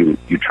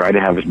try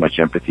to have as much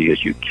empathy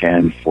as you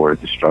can for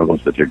the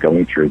struggles that they're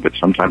going through, but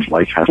sometimes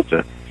life has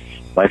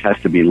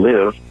to be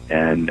lived,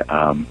 and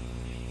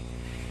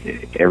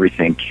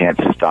everything can't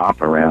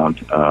stop around.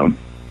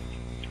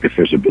 If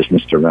there's a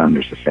business to run,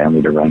 there's a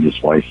family to run.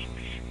 His wife,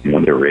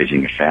 they're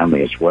raising a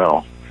family as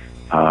well.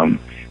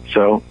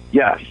 So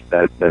yes,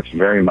 that's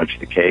very much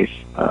the case.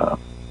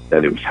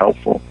 That it was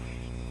helpful,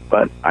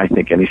 but I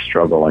think any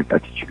struggle like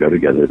that you go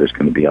together, there's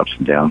going to be ups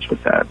and downs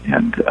with that,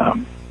 And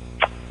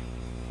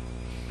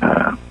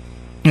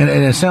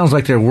it sounds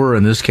like there were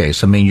in this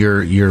case. I mean,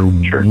 you're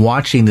sure.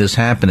 Watching this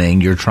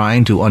happening. You're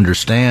trying to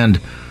understand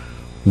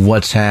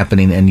what's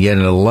happening, and yet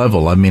at a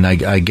level. I mean,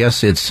 I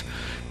guess it's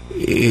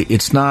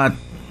not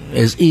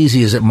as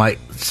easy as it might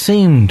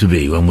seem to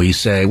be when we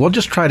say, "Well,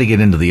 just try to get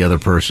into the other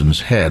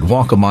person's head,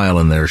 walk a mile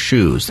in their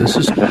shoes." This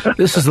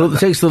it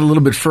takes it a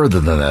little bit further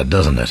than that,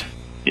 doesn't it?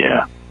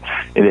 Yeah,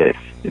 it is.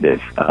 It is.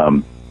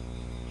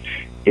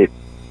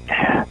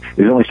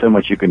 There's only so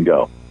much you can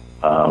go.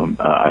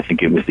 I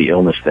think it was the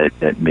illness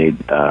that made,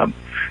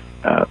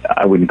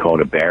 I wouldn't call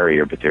it a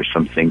barrier, but there's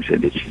some things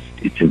that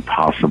it's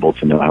impossible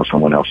to know how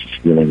someone else is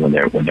feeling when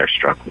they're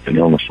struck with an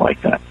illness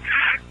like that.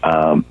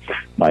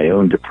 My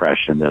own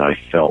depression that I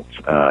felt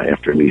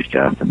after Lee's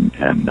death and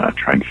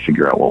trying to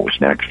figure out what was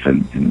next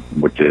and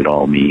what did it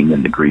all mean,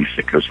 and the grief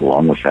that goes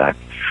along with that.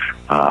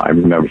 I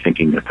remember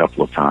thinking a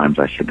couple of times,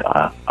 I said,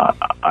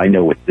 I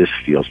know what this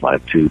feels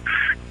like to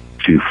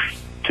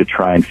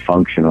try and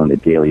function on a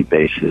daily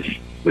basis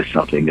with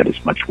something that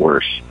is much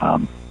worse.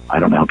 I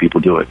don't know how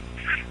people do it.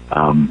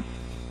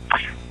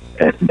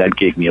 That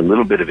gave me a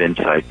little bit of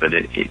insight, but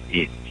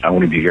I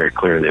want to be very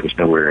clear that it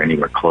was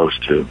anywhere close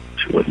to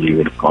what Lee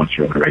would have gone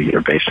through on a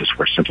regular basis,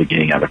 where simply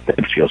getting out of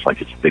bed feels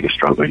like it's the biggest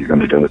struggle you're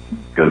going to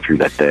go through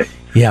that day.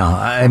 Yeah,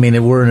 I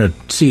mean, we're in a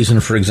season,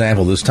 for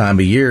example, this time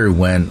of year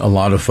when a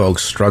lot of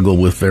folks struggle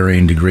with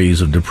varying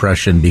degrees of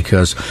depression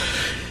because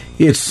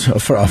it's a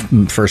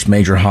first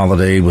major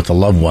holiday with a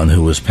loved one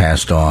who has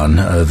passed on.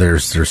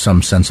 There's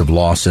some sense of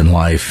loss in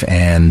life,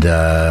 and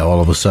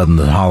all of a sudden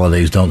the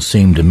holidays don't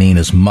seem to mean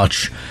as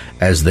much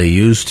as they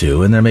used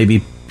to. And there may be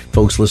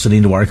folks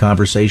listening to our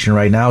conversation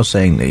right now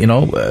saying,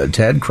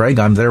 Ted, Craig,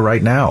 I'm there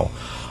right now.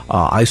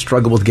 I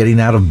struggle with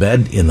getting out of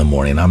bed in the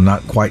morning. I'm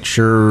not quite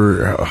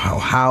sure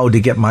how to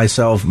get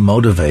myself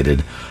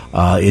motivated.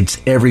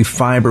 It's every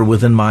fiber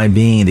within my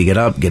being to get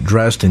up, get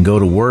dressed, and go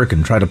to work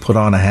and try to put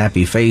on a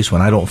happy face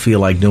when I don't feel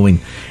like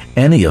doing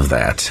any of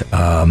that.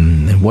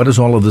 What does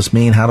all of this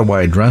mean? How do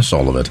I address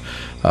all of it?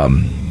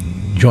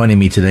 Joining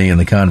me today in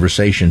the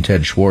conversation,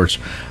 Ted Schwartz.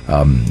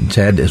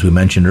 Ted, as we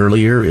mentioned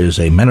earlier, is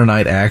a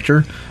Mennonite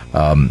actor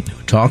who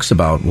talks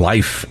about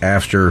life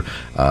after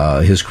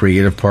his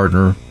creative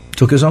partner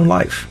took his own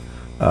life.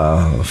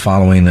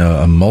 Following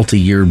a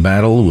multi-year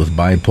battle with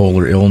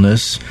bipolar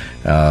illness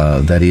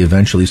that he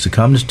eventually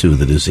succumbs to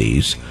the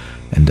disease.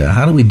 And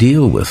how do we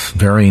deal with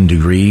varying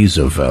degrees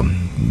of,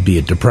 be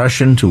it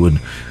depression to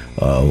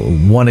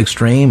one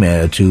extreme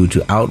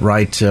to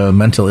outright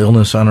mental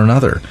illness on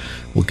another?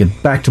 We'll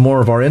get back to more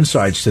of our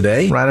insights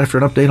today, right after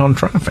an update on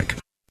traffic.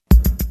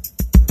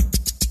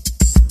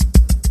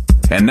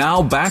 And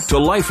now back to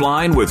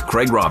Lifeline with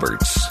Craig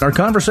Roberts. Our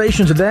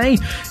conversation today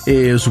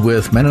is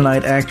with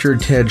Mennonite actor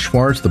Ted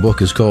Schwartz. The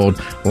book is called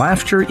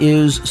Laughter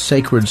is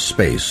Sacred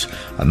Space,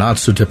 a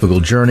not-so-typical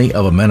journey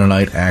of a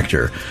Mennonite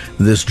actor.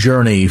 This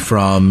journey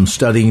from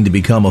studying to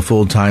become a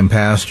full-time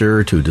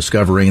pastor to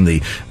discovering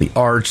the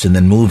arts and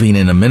then moving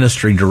in a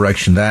ministry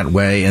direction that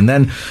way, and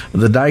then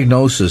the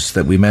diagnosis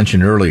that we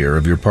mentioned earlier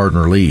of your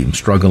partner Lee,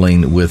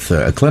 struggling with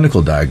a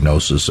clinical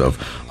diagnosis of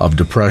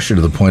depression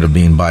to the point of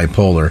being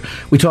bipolar.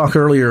 We talked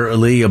earlier,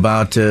 Lee,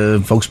 about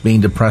folks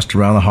being depressed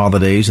around the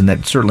holidays, and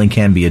that certainly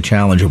can be a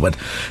challenge. But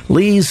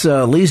Lee's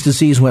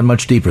disease went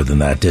much deeper than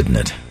that, didn't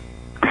it?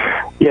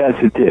 Yes,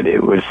 it did.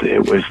 It was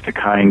the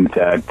kind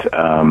that,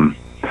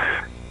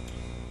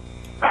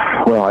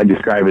 I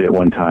described it at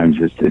one time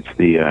as it's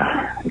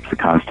the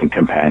constant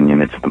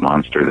companion. It's the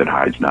monster that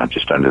hides not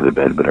just under the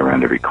bed but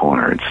around every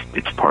corner.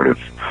 It's part of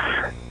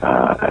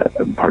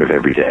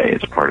every day.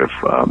 It's part of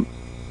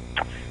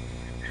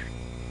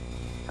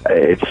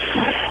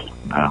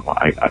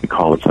I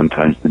call it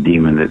sometimes the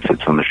demon that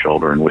sits on the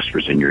shoulder and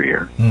whispers in your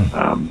ear.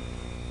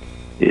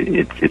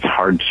 It's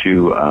hard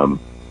to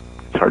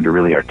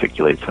really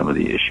articulate some of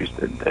the issues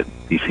that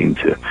we seem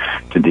to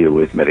deal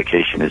with.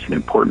 Medication is an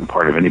important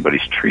part of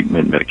anybody's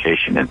treatment,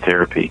 medication and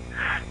therapy,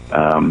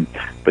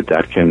 but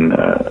that can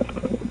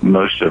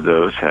most of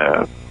those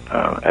have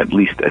at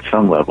least at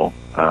some level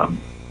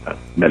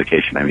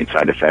medication. I mean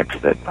side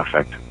effects that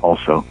affect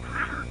also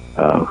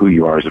who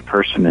you are as a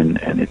person,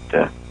 and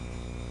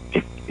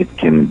it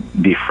can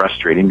be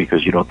frustrating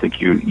because you don't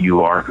think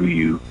you are who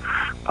you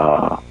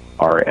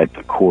are at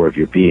the core of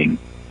your being.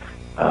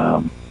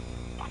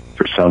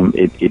 For some,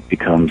 it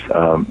becomes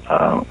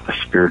a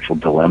spiritual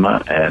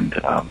dilemma, and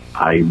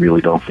I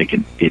really don't think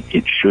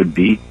it should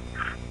be.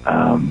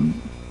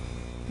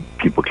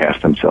 People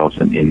cast themselves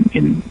in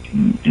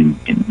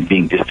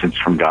being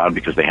distanced from God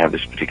because they have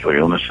this particular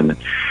illness, and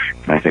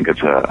I think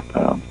it's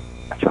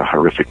a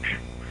horrific.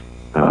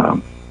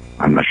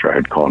 I'm not sure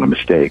I'd call it a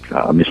mistake,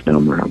 a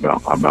misnomer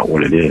about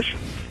what it is.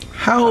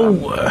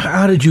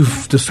 How did you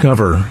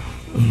discover?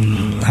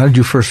 How did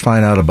you first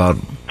find out about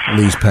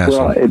Lee's passing?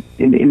 Well,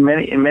 in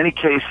many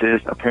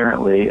cases,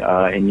 apparently,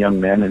 in young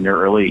men in their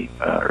early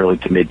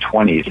to mid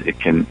 20s,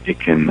 it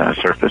can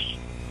surface.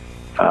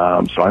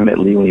 So I met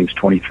Lee when he was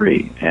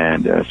 23,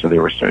 and so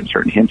there were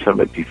certain hints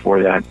of it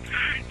before that.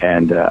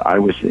 And I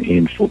was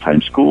in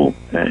full-time school,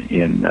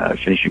 in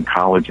finishing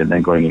college, and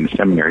then going into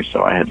seminary.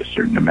 So I had a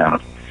certain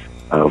amount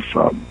of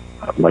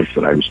life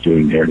that I was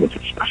doing there with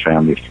a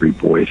family of 3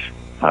 boys,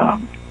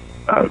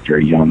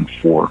 very young,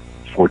 4,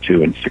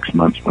 2, and 6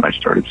 months when I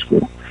started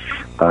school.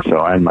 So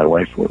I and my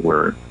wife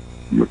were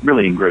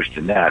really engrossed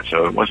in that.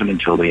 So it wasn't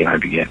until Lee and I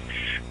began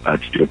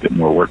to do a bit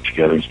more work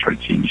together and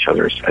started seeing each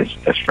other as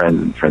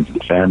friends and friends of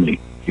the family.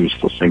 He was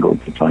still single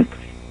at the time.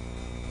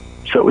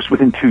 So it was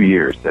within 2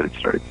 years that it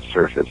started to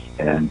surface.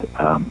 And,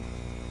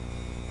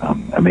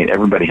 I mean,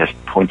 everybody has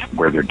points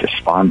where they're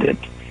despondent,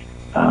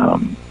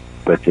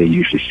 but they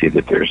usually see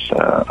that there's,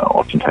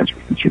 oftentimes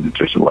we can see that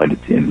there's a light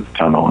at the end of the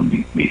tunnel,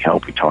 and we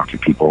help, we talk to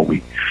people,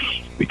 we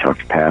talk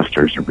to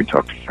pastors, or we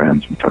talk to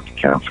friends, we talk to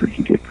counselors,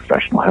 you get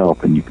professional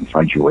help, and you can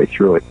find your way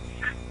through it.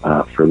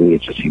 For Lee,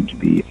 it just seemed to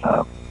be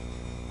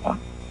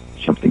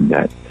something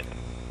that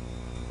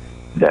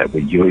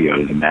would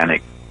yo-yo. The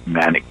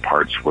manic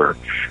parts were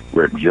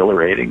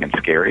exhilarating and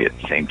scary at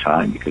the same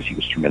time because he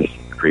was tremendously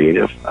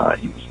creative.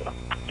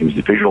 He was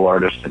a visual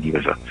artist, and he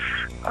was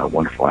a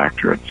wonderful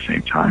actor at the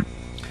same time.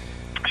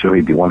 So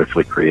he'd be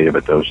wonderfully creative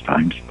at those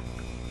times.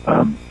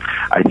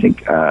 I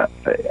think a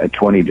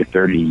 20 to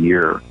 30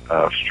 year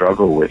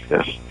struggle with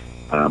this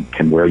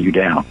can wear you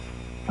down.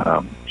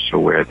 So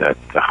where that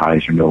the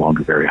highs are no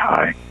longer very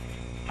high,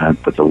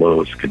 but the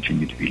lows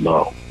continue to be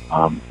low.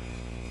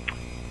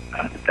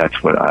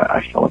 That's what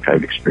I felt like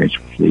I've experienced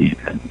with Lee.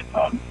 And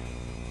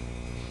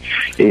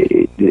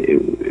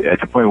at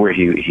the point where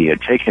he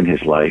had taken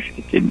his life,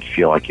 it didn't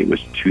feel like it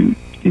was too,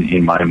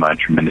 in my mind,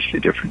 tremendously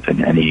different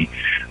than any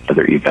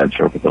other events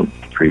over the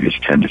previous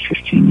 10 to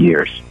 15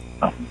 years.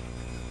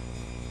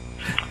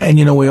 And,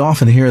 we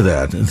often hear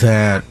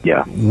that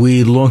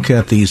we look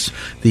at these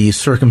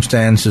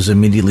circumstances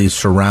immediately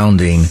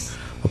surrounding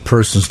a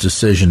person's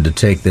decision to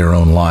take their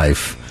own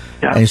life.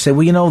 Yeah. And you say,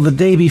 well, the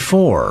day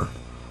before,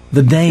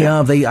 the day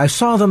of, I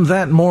saw them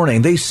that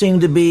morning. They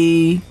seemed to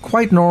be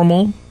quite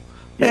normal.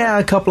 Yeah,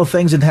 a couple of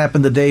things had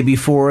happened the day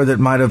before that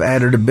might have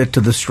added a bit to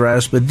the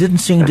stress, but didn't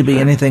seem to be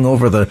anything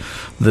over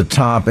the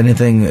top,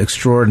 anything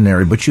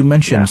extraordinary. But you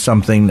mentioned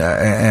something,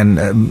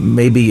 and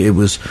maybe it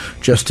was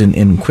just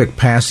in quick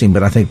passing,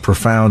 but I think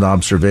profound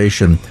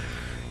observation,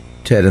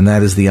 Ted, and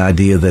that is the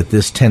idea that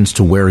this tends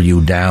to wear you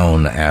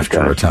down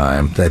after a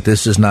time, that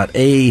this is not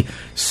a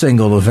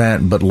single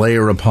event, but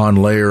layer upon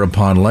layer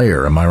upon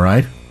layer. Am I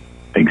right?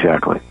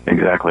 Exactly.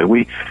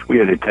 We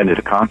had attended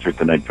a concert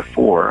the night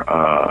before,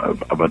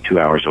 about 2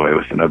 hours away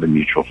with another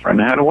mutual friend,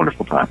 and had a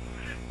wonderful time.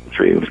 The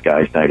three of us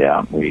guys night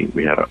out. We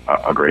had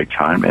a great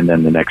time, and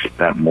then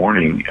that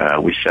morning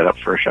we set up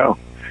for a show.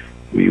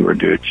 We were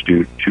to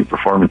do two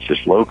performances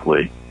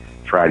locally,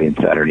 Friday and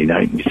Saturday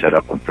night, and we set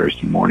up on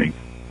Thursday morning.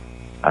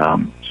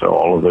 So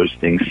all of those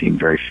things seemed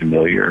very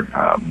familiar.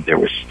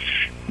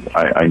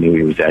 I knew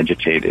he was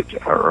agitated,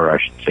 or I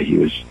should say he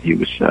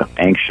was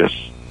anxious.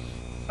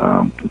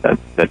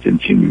 That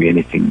didn't seem to be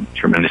anything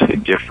tremendously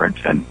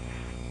different. And,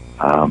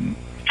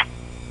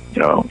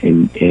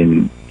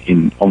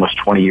 in almost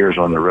 20 years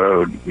on the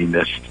road, we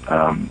missed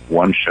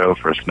one show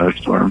for a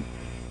snowstorm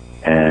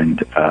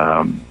and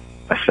a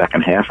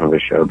second half of a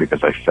show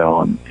because I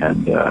fell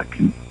and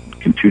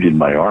contuted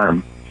my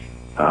arm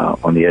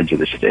on the edge of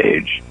the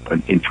stage.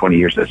 But in 20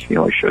 years, that's the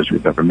only shows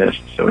we've ever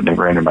missed. So it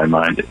never entered my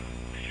mind that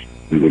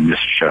we would miss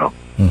a show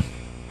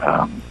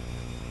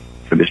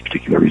for this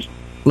particular reason.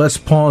 Let's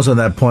pause on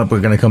that point. We're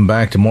going to come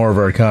back to more of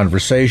our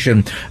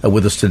conversation.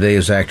 With us today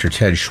is actor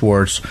Ted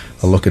Schwartz.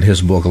 A look at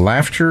his book,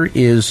 Laughter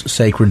is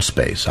Sacred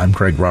Space. I'm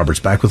Craig Roberts,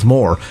 back with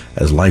more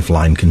as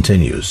Lifeline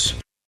continues.